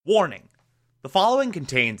Warning. The following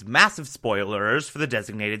contains massive spoilers for the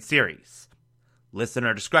designated series.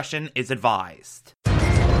 Listener discretion is advised.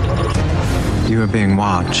 You are being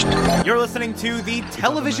watched. You're listening to the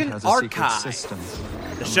Television Archive,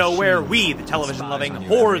 the show where we, the television-loving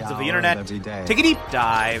hordes of the internet, take a deep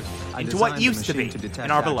dive into what used to be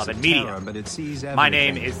in our beloved media. My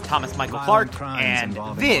name is Thomas Michael Clark, and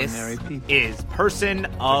this is Person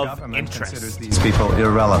of Interest. These people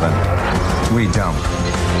irrelevant. We don't.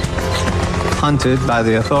 Hunted by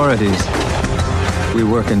the authorities. We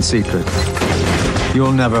work in secret.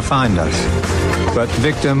 You'll never find us. But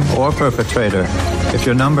victim or perpetrator, if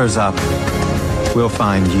your number's up, we'll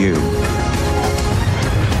find you.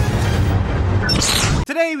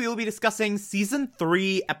 Today we will be discussing Season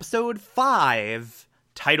 3, Episode 5,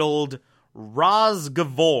 titled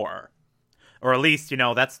Razgovor. Or at least,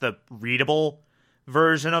 that's the readable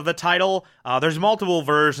version of the title. There's multiple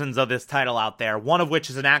versions of this title out there, one of which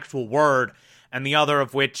is an actual word, and the other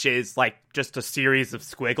of which is, just a series of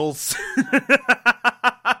squiggles.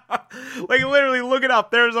 Literally, look it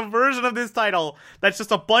up. There's a version of this title that's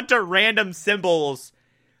just a bunch of random symbols.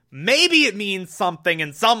 Maybe it means something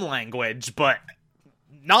in some language, but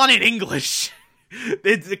not in English.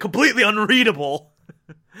 It's completely unreadable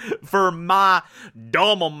for my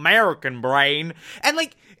dumb American brain. And,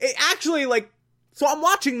 so I'm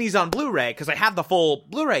watching these on Blu-ray, because I have the full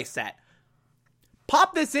Blu-ray set.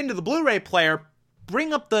 Pop this into the Blu-ray player,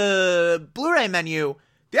 bring up the Blu-ray menu.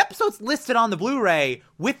 The episode's listed on the Blu-ray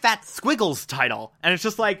with that Squiggles title. And it's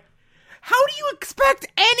just like, how do you expect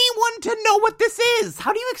anyone to know what this is?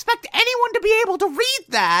 How do you expect anyone to be able to read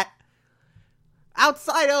that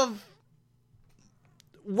outside of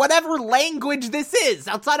whatever language this is?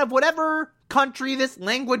 Outside of whatever country this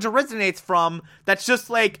language originates from, that's just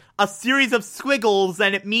a series of squiggles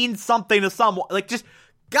and it means something to someone.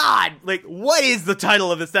 God, what is the title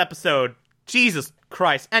of this episode? Jesus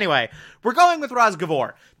Christ. Anyway, we're going with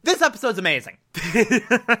Razgovor. This episode's amazing.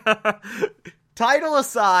 Title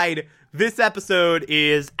aside, this episode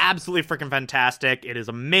is absolutely freaking fantastic. It is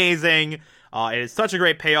amazing. It is such a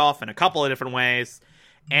great payoff in a couple of different ways.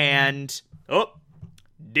 And,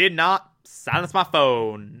 did not silence my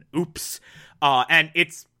phone. Oops. And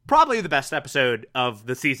it's probably the best episode of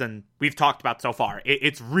the season we've talked about so far.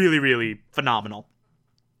 It's really, really phenomenal.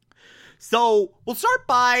 So, we'll start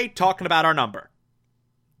by talking about our number,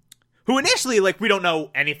 who initially, we don't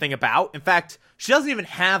know anything about. In fact, she doesn't even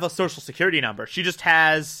have a social security number. She just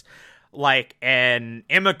has, an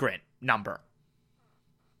immigrant number.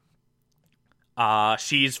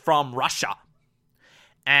 She's from Russia.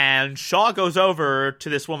 And Shaw goes over to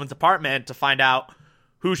this woman's apartment to find out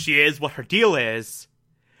who she is, what her deal is.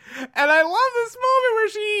 And I love this moment where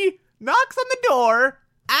she knocks on the door,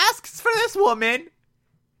 asks for this woman,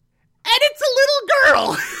 and it's a little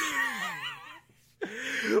girl.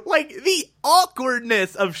 The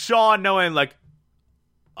awkwardness of Shaw knowing,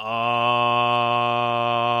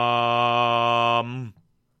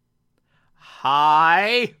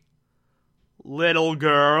 hi, little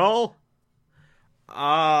girl.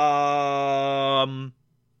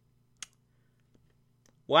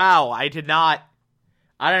 Wow, I did not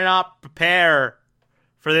prepare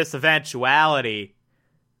for this eventuality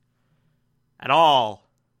at all.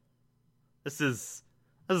 This is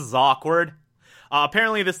awkward.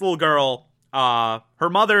 Apparently this little girl, her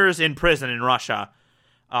mother's in prison in Russia,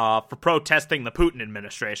 for protesting the Putin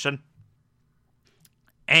administration.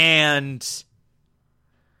 And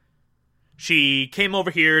she came over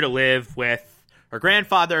here to live with her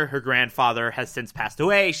grandfather. Her grandfather has since passed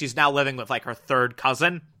away. She's now living with, her third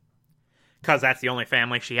cousin, because that's the only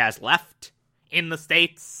family she has left in the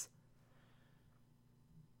States.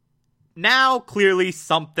 Now, clearly,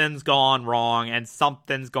 something's gone wrong, and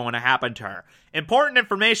something's going to happen to her. Important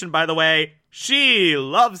information, by the way, she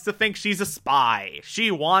loves to think she's a spy.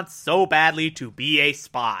 She wants so badly to be a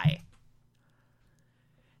spy.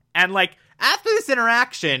 And, after this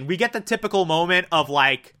interaction, we get the typical moment of,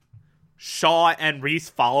 Shaw and Reese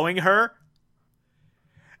following her.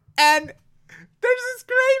 And there's this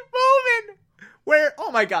great moment where,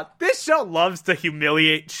 oh my god, this show loves to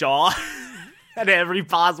humiliate Shaw at every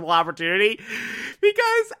possible opportunity.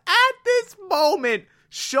 Because at this moment,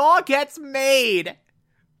 Shaw gets made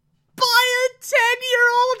by a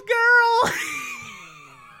 10-year-old girl.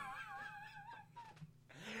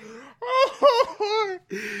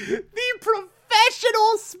 The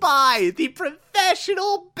professional spy, the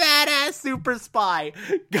professional badass super spy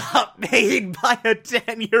got made by a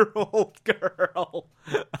 10-year-old girl.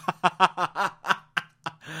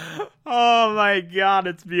 Oh my god,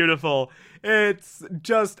 it's beautiful. It's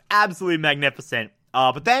just absolutely magnificent.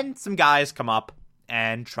 But then some guys come up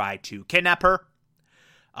and try to kidnap her.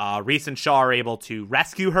 Reese and Shaw are able to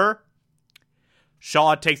rescue her.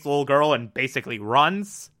 Shaw takes the little girl and basically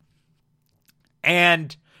runs.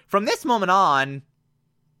 And from this moment on,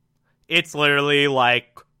 it's literally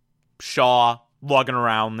like Shaw lugging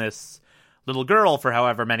around this little girl for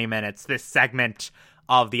however many minutes, this segment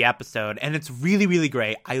of the episode. And it's really, really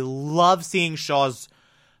great. I love seeing Shaw's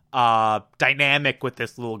dynamic with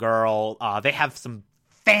this little girl. They have some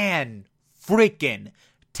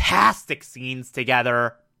fan-freaking-tastic scenes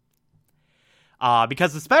together.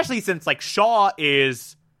 Because especially since, like, Shaw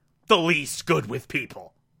is the least good with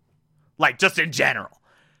people. Like, just in general.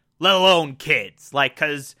 Let alone kids. Like,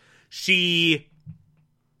 because she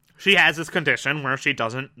has this condition where she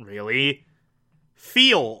doesn't really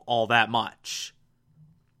feel all that much.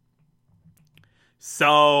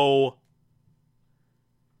 So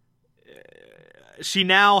she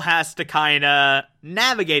now has to kind of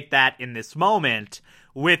navigate that in this moment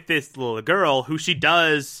with this little girl who she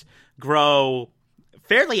does grow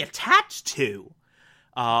fairly attached to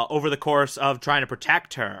over the course of trying to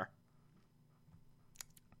protect her.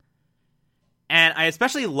 And I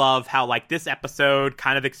especially love how, like, this episode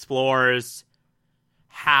kind of explores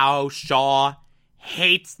how Shaw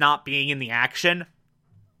hates not being in the action.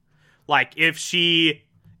 Like, if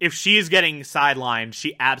she's getting sidelined,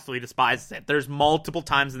 she absolutely despises it. There's multiple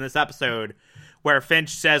times in this episode where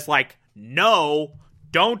Finch says, like, no,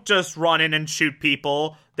 don't just run in and shoot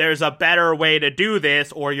people. There's a better way to do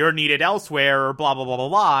this, or you're needed elsewhere, or blah, blah, blah, blah,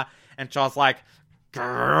 blah. And Shaw's like,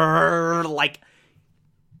 grrr, like,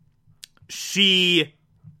 she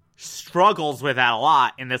struggles with that a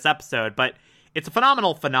lot in this episode, but it's a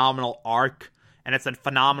phenomenal arc, and it's a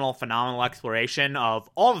phenomenal exploration of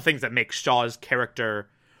all the things that make Shaw's character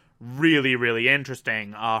really, really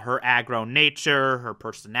interesting. Her aggro nature, her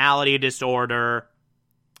personality disorder,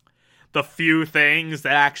 the few things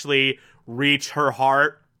that actually reach her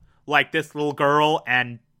heart, like this little girl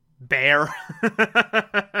and Bear.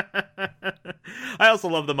 I also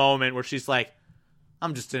love the moment where she's like,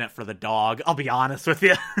 I'm just in it for the dog. I'll be honest with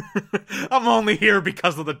you. I'm only here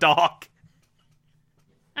because of the dog.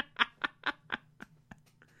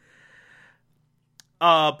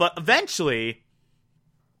 But eventually,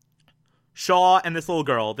 Shaw and this little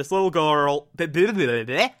girl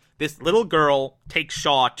takes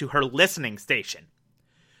Shaw to her listening station.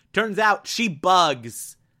 Turns out she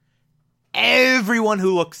bugs everyone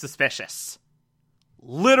who looks suspicious.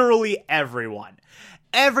 Literally everyone.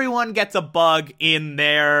 Everyone gets a bug in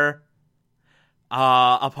their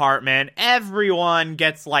apartment. Everyone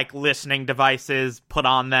gets, like, listening devices put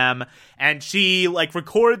on them. And she, like,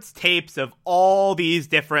 records tapes of all these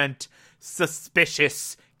different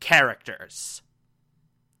suspicious characters.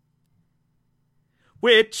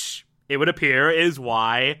 Which, it would appear, is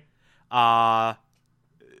why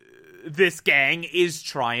this gang is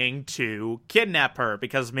trying to kidnap her,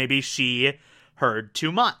 because maybe she heard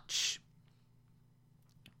too much.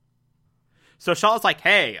 So Shaw's like,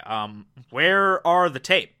 hey, where are the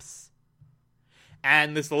tapes?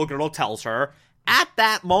 And this little girl tells her. At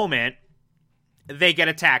that moment, they get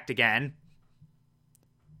attacked again.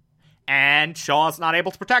 And Shaw's not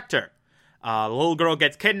able to protect her. The little girl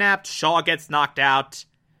gets kidnapped, Shaw gets knocked out,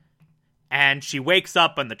 and she wakes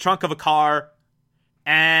up in the trunk of a car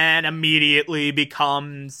and immediately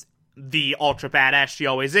becomes the ultra badass she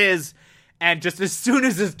always is. And just as soon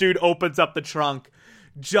as this dude opens up the trunk,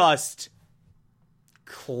 just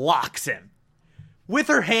clocks him with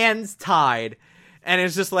her hands tied, and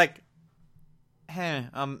it's just like, hey,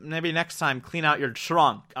 maybe next time clean out your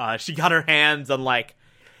trunk. She got her hands on, like,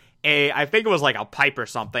 I think it was like a pipe or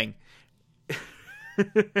something,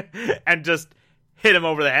 and just hit him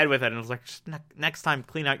over the head with it, and it was like, just next time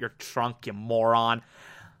clean out your trunk, you moron.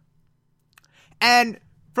 And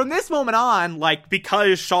from this moment on, like,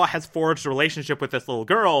 because Shaw has forged a relationship with this little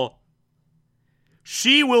girl,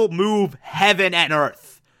 she will move heaven and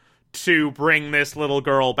earth to bring this little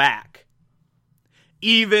girl back.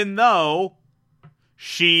 Even though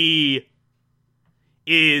she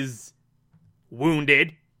is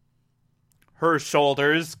wounded, her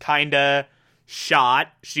shoulders kinda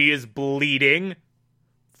shot, she is bleeding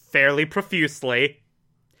fairly profusely,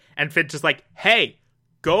 and Finch is like, hey,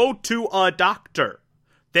 go to a doctor.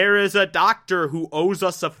 There is a doctor who owes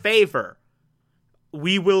us a favor.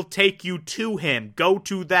 We will take you to him. Go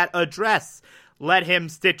to that address. Let him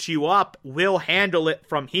stitch you up. We'll handle it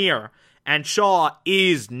from here. And Shaw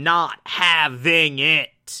is not having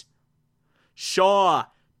it. Shaw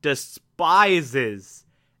despises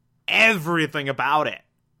everything about it.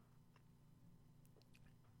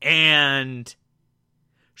 And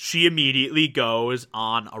she immediately goes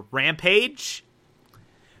on a rampage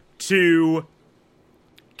to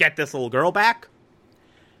get this little girl back.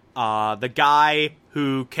 The guy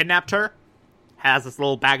who kidnapped her has this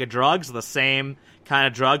little bag of drugs, the same kind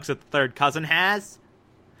of drugs that the third cousin has.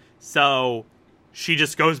 So she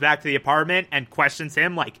just goes back to the apartment and questions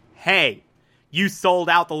him like, hey, you sold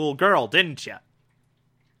out the little girl, didn't you?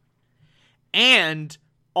 And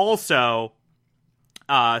also,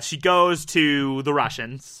 she goes to the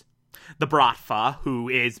Russians, the Bratva, who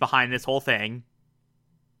is behind this whole thing,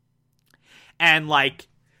 and, like,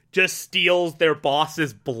 just steals their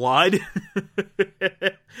boss's blood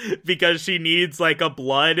because she needs, like, a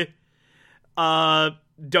blood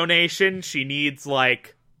donation. She needs,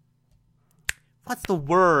 like, what's the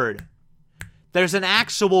word? There's an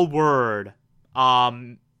actual word.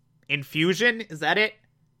 Infusion? Is that it?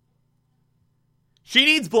 She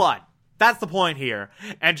needs blood. That's the point here.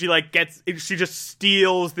 And she, like, she just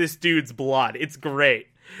steals this dude's blood. It's great.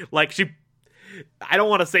 Like, I don't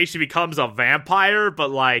want to say she becomes a vampire, but,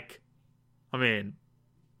 like, I mean,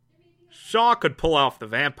 Shaw could pull off the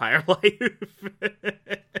vampire life.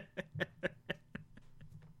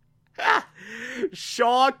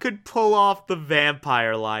 Shaw could pull off the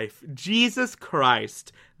vampire life. Jesus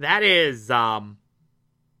Christ. That is a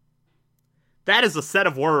set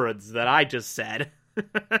of words that I just said.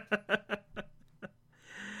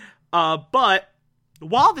 But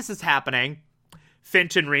while this is happening,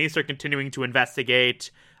 Finch and Reese are continuing to investigate.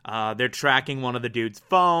 They're tracking one of the dude's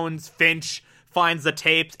phones. Finch finds the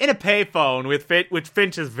tapes in a payphone, which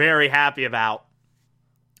Finch is very happy about.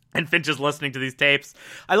 And Finch is listening to these tapes.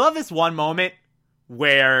 I love this one moment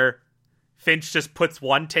where Finch just puts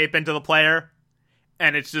one tape into the player,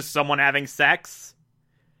 and it's just someone having sex.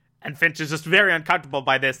 And Finch is just very uncomfortable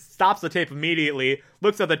by this, stops the tape immediately,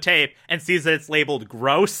 looks at the tape, and sees that it's labeled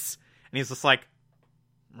gross. And he's just like,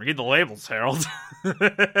 read the labels, Harold.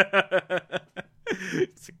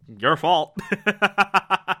 It's your fault.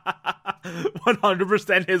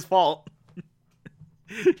 100% his fault.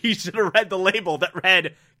 He should have read the label that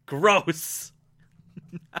read gross.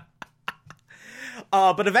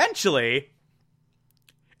 But eventually,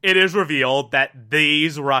 it is revealed that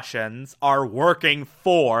these Russians are working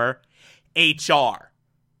for HR.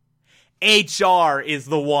 HR is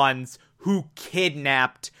the ones who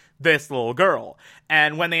kidnapped this little girl.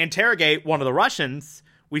 And when they interrogate one of the Russians,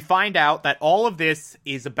 we find out that all of this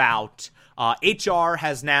is about HR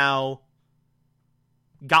has now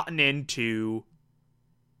gotten into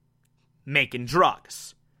making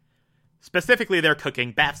drugs. Specifically, they're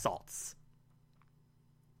cooking bath salts.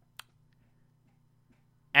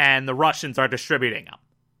 And the Russians are distributing them.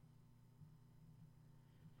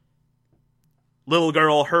 Little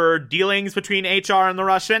girl heard dealings between HR and the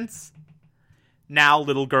Russians. Now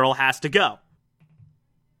little girl has to go.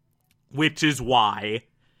 Which is why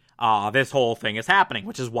this whole thing is happening.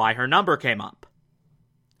 Which is why her number came up.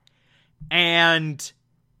 And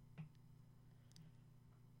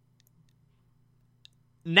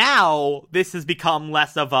now this has become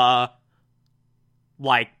less of a,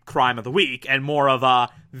 like, crime of the week, and more of a,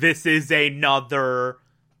 this is another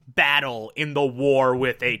battle in the war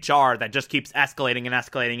with HR that just keeps escalating and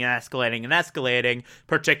escalating and escalating and escalating,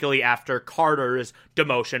 particularly after Carter's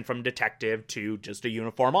demotion from detective to just a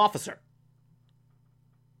uniform officer.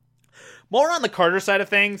 More on the Carter side of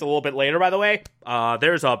things a little bit later, by the way.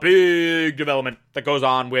 There's a big development that goes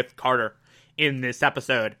on with Carter in this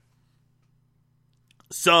episode.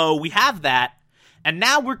 So we have that. And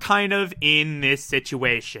now we're kind of in this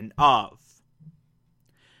situation of,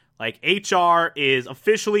 like, HR is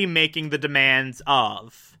officially making the demands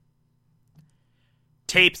of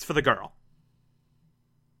tapes for the girl.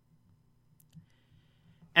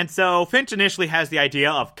 And so Finch initially has the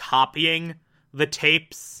idea of copying the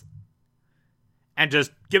tapes and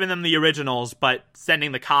just giving them the originals, but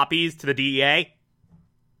sending the copies to the DEA.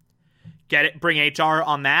 Bring HR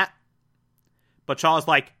on that. But Shaw's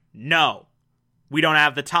like, no. We don't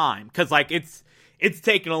have the time, because, like, it's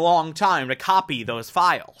taken a long time to copy those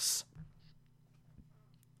files.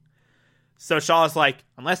 So Shaw's like,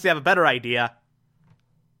 unless you have a better idea,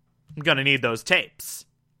 I'm gonna need those tapes.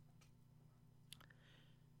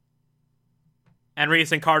 And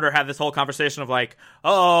Reese and Carter have this whole conversation of like,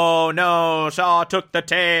 oh no, Shaw took the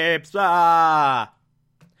tapes, ah.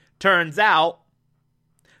 Turns out,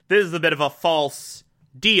 this is a bit of a false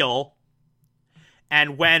deal.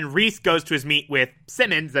 And when Reese goes to his meet with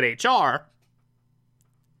Simmons at HR,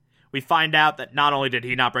 we find out that not only did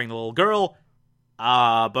he not bring the little girl,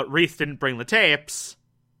 but Reese didn't bring the tapes.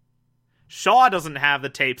 Shaw doesn't have the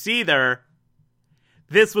tapes either.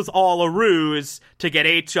 This was all a ruse to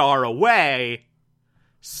get HR away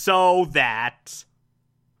so that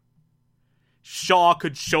Shaw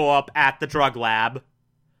could show up at the drug lab,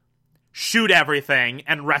 shoot everything,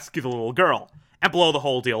 and rescue the little girl, and blow the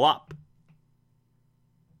whole deal up.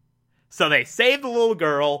 So they save the little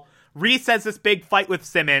girl. Reese has this big fight with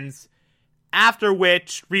Simmons, after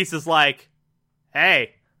which Reese is like,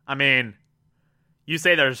 hey, I mean, you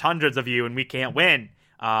say there's hundreds of you and we can't win.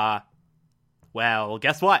 Well,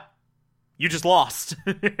 guess what? You just lost.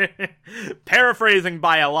 Paraphrasing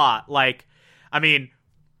by a lot. Like, I mean,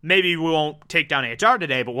 maybe we won't take down HR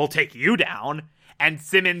today, but we'll take you down. And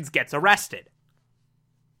Simmons gets arrested.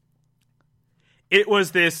 It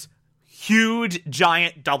was this huge,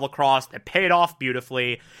 giant double cross that paid off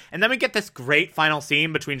beautifully. And then we get this great final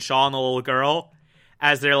scene between Shaw and the little girl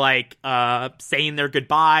as they're like saying their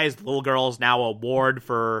goodbyes. The little girl is now a ward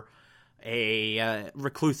for a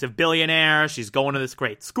reclusive billionaire. She's going to this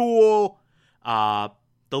great school. The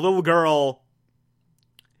little girl,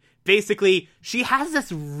 basically, she has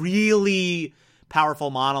this really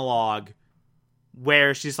powerful monologue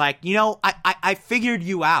where she's like, you know, I figured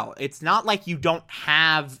you out. It's not like you don't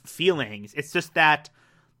have feelings. It's just that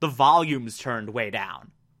the volume's turned way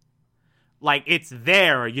down. Like, it's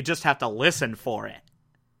there. You just have to listen for it.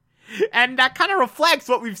 And that kind of reflects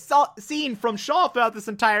what we've seen from Shaw throughout this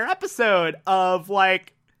entire episode of,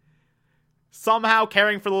 like, somehow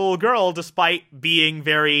caring for the little girl despite being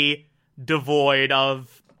very devoid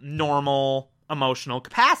of normal emotional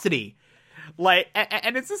capacity. Like,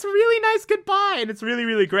 and it's this really nice goodbye, and it's really,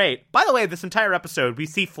 really great. By the way, this entire episode, we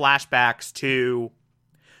see flashbacks to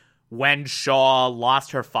when Shaw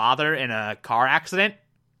lost her father in a car accident.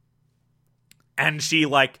 And she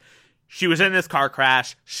was in this car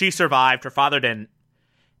crash, she survived, her father didn't.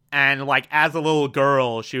 And, like, as a little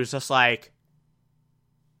girl, she was just like,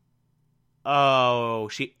 oh,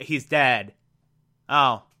 he's dead.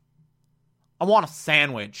 Oh. I want a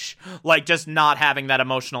sandwich. Like, just not having that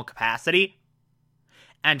emotional capacity.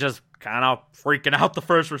 And just kind of freaking out the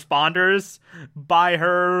first responders by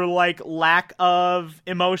her, like, lack of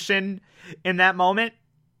emotion in that moment.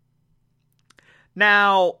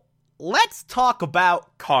 Now, let's talk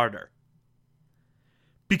about Carter.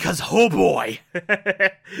 Because, oh boy,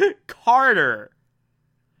 Carter,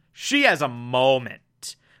 she has a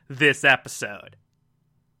moment this episode.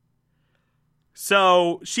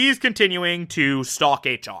 So, she's continuing to stalk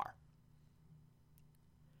HR.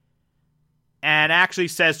 And actually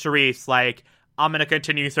says to Reese, like, I'm going to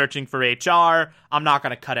continue searching for HR. I'm not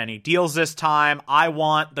going to cut any deals this time. I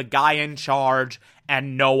want the guy in charge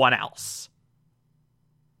and no one else.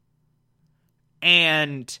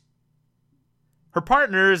 And her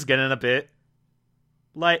partner is getting a bit,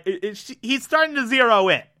 like, he's starting to zero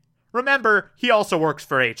in. Remember, he also works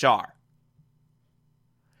for HR.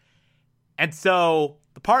 And so,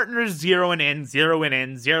 the partner's zeroing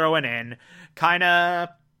in, kind of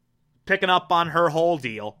picking up on her whole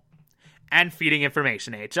deal, and feeding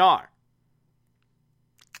information to HR.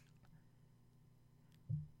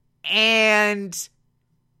 And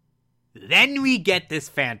then we get this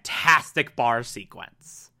fantastic bar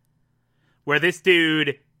sequence, where this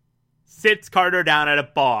dude sits Carter down at a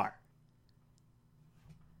bar.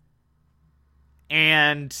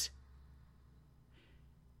 And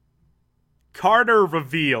Carter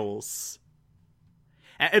reveals,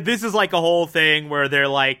 and this is like a whole thing where they're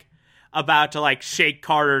like about to like shake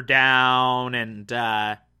Carter down and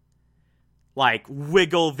like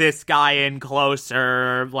wiggle this guy in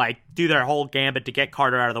closer, like do their whole gambit to get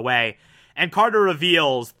Carter out of the way. And Carter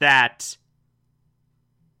reveals that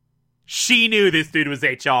she knew this dude was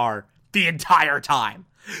HR the entire time.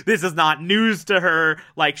 This is not news to her.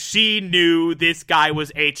 Like, she knew this guy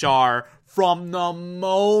was HR from the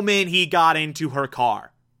moment he got into her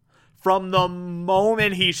car. From the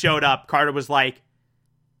moment he showed up, Carter was like,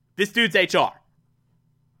 this dude's HR.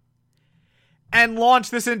 And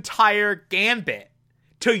launched this entire gambit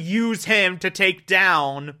to use him to take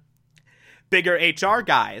down bigger HR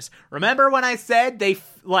guys. Remember when I said they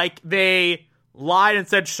lied and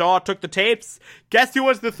said Shaw took the tapes? Guess who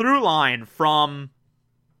was the through line from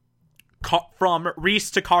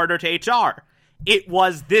Reese to Carter to HR? It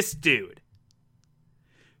was this dude.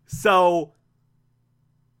 So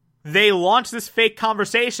they launched this fake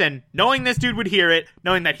conversation, knowing this dude would hear it,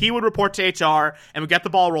 knowing that he would report to HR, and would get the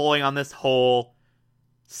ball rolling on this whole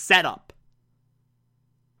setup.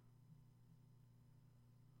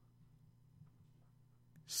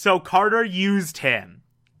 So Carter used him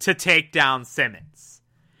to take down Simmons.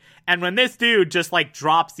 And when this dude just, like,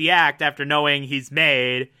 drops the act after knowing he's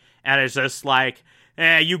made, and is just like,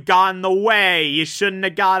 you got in the way, you shouldn't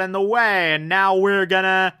have got in the way, and now we're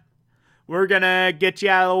gonna get you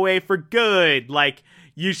out of the way for good. Like,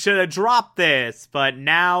 You should have dropped this, but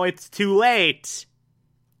now it's too late.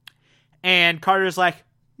 And Carter's like,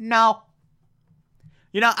 no.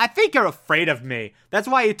 I think you're afraid of me. That's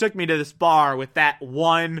why you took me to this bar with that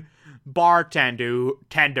one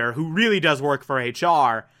bartender who really does work for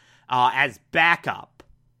HR as backup.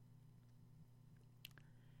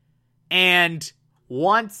 And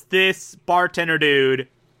once this bartender dude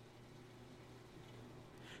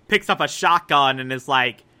picks up a shotgun and is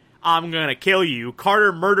like, I'm gonna kill you,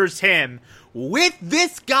 Carter murders him with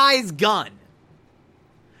this guy's gun.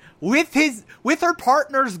 With her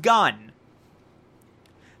partner's gun.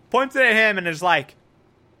 Points it at him and is like,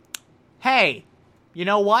 hey, you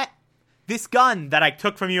know what? This gun that I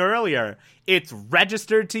took from you earlier, it's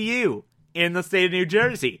registered to you in the state of New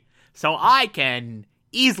Jersey. So I can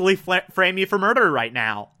easily frame you for murder right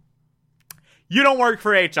now. You don't work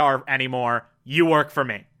for HR anymore. You work for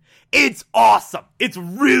me. It's awesome. It's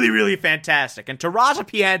really, really fantastic. And Taraji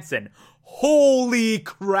P. Henson, holy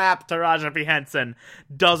crap, Taraji P. Henson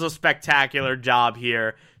does a spectacular job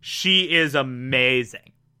here. She is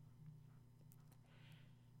amazing.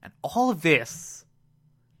 And all of this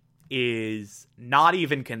is not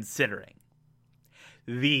even considering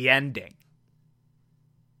the ending,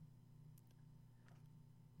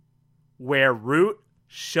 where Root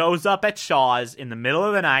shows up at Shaw's in the middle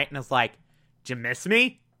of the night and is like, did you miss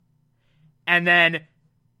me? And then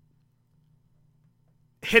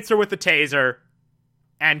hits her with the taser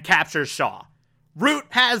and captures Shaw. Root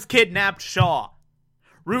has kidnapped Shaw.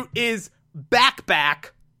 Root is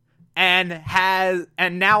back and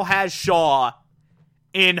now has Shaw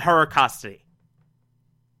in her custody.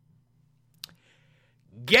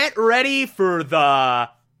 Get ready for the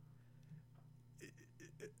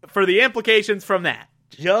implications from that.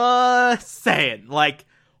 Just saying. Like,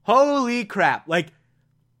 holy crap. Like,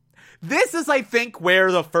 this is, I think,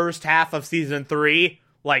 where the first half of season 3,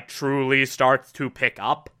 like, truly starts to pick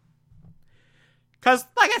up. Because,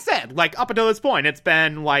 like I said, like, up until this point, it's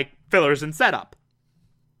been, like, fillers and setup.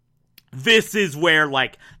 This is where,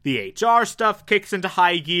 like, the HR stuff kicks into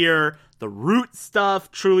high gear. The Root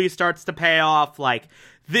stuff truly starts to pay off. Like,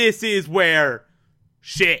 this is where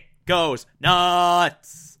shit goes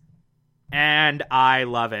nuts. And I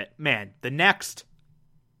love it. Man,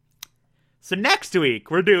 So next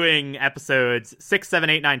week, we're doing episodes 6, 7,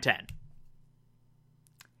 8, 9, 10.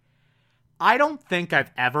 I don't think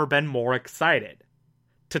I've ever been more excited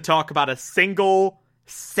to talk about a single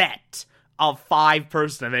set of 5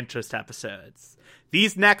 Person of Interest episodes.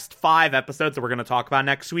 These next 5 episodes that we're going to talk about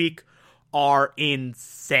next week are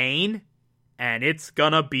insane, and it's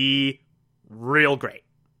going to be real great.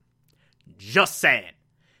 Just saying.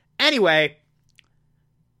 Anyway,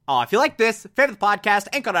 if you like this, favorite the podcast,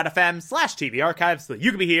 anchor.fm/TV archives, so that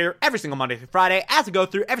you can be here every single Monday through Friday as we go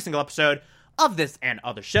through every single episode of this and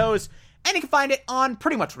other shows. And you can find it on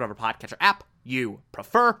pretty much whatever podcatcher app you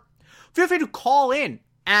prefer. Feel free to call in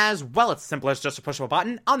as well. It's simple as just to push a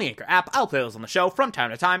button on the Anchor app. I'll play those on the show from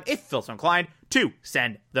time to time if you feel so inclined to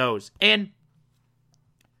send those in.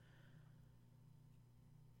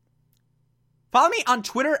 Follow me on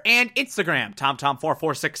Twitter and Instagram,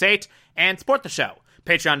 TomTom4468, and support the show.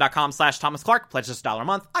 Patreon.com/Thomas Clark. Pledge us $1 a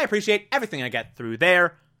month. I appreciate everything I get through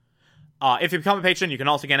there. If you become a patron, you can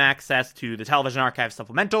also get access to the Television Archive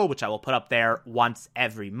Supplemental, which I will put up there once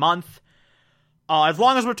every month. As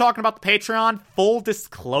long as we're talking about the Patreon, full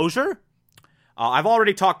disclosure, I've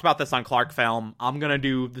already talked about this on Clark Film. I'm going to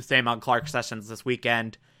do the same on Clark Sessions this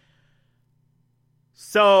weekend.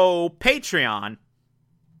 So, Patreon,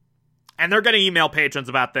 and they're going to email patrons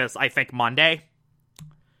about this, I think, Monday.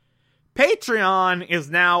 Patreon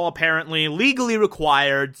is now apparently legally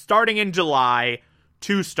required, starting in July,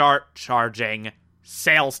 to start charging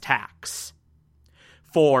sales tax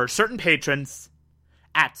for certain patrons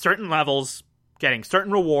at certain levels, getting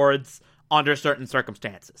certain rewards under certain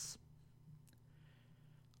circumstances.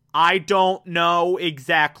 I don't know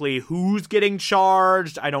exactly who's getting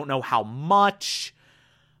charged. I don't know how much.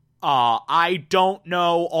 I don't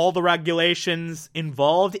know all the regulations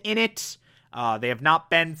involved in it. They have not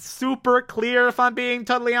been super clear, if I'm being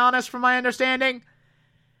totally honest, from my understanding.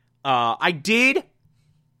 I did,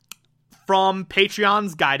 from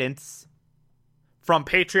Patreon's guidance, from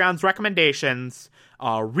Patreon's recommendations,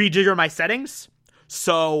 rejigger my settings.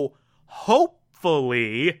 So,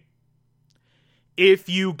 hopefully, if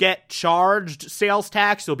you get charged sales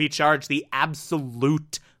tax, you'll be charged the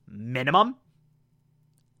absolute minimum.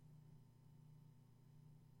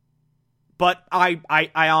 But I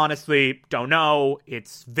honestly don't know.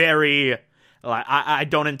 It's very... I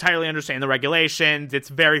don't entirely understand the regulations. It's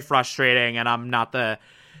very frustrating, and I'm not the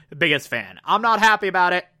biggest fan. I'm not happy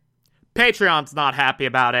about it, Patreon's not happy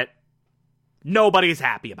about it. Nobody's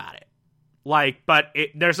happy about it. But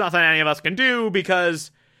there's nothing any of us can do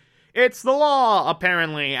because it's the law,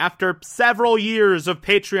 apparently. After several years of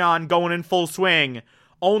Patreon going in full swing,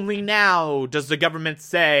 only now does the government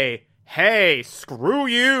say, hey, screw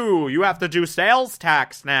you, you have to do sales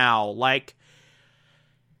tax now.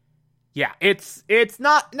 Yeah, it's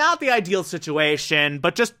not the ideal situation,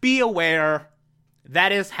 but just be aware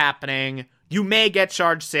that is happening. You may get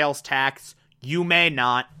charged sales tax, you may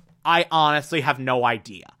not. I honestly have no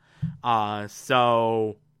idea.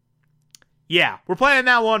 So, yeah, we're playing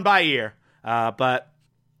that one by ear. But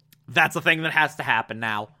that's a thing that has to happen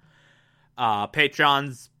now.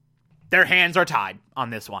 Patreons, their hands are tied on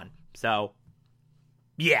this one. So,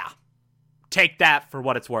 yeah, take that for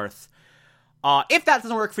what it's worth. If that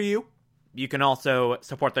doesn't work for you, you can also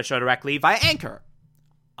support the show directly via Anchor.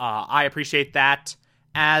 I appreciate that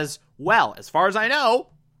as well. As far as I know,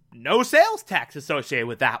 no sales tax associated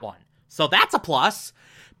with that one. So that's a plus.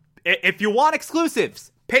 If you want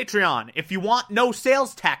exclusives, Patreon. If you want no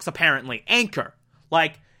sales tax, apparently, Anchor.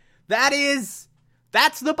 That's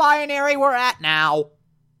the binary we're at now.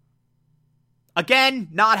 Again,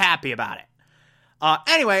 not happy about it.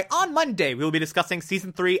 Anyway, on Monday, we will be discussing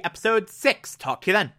Season 3, Episode 6. Talk to you then.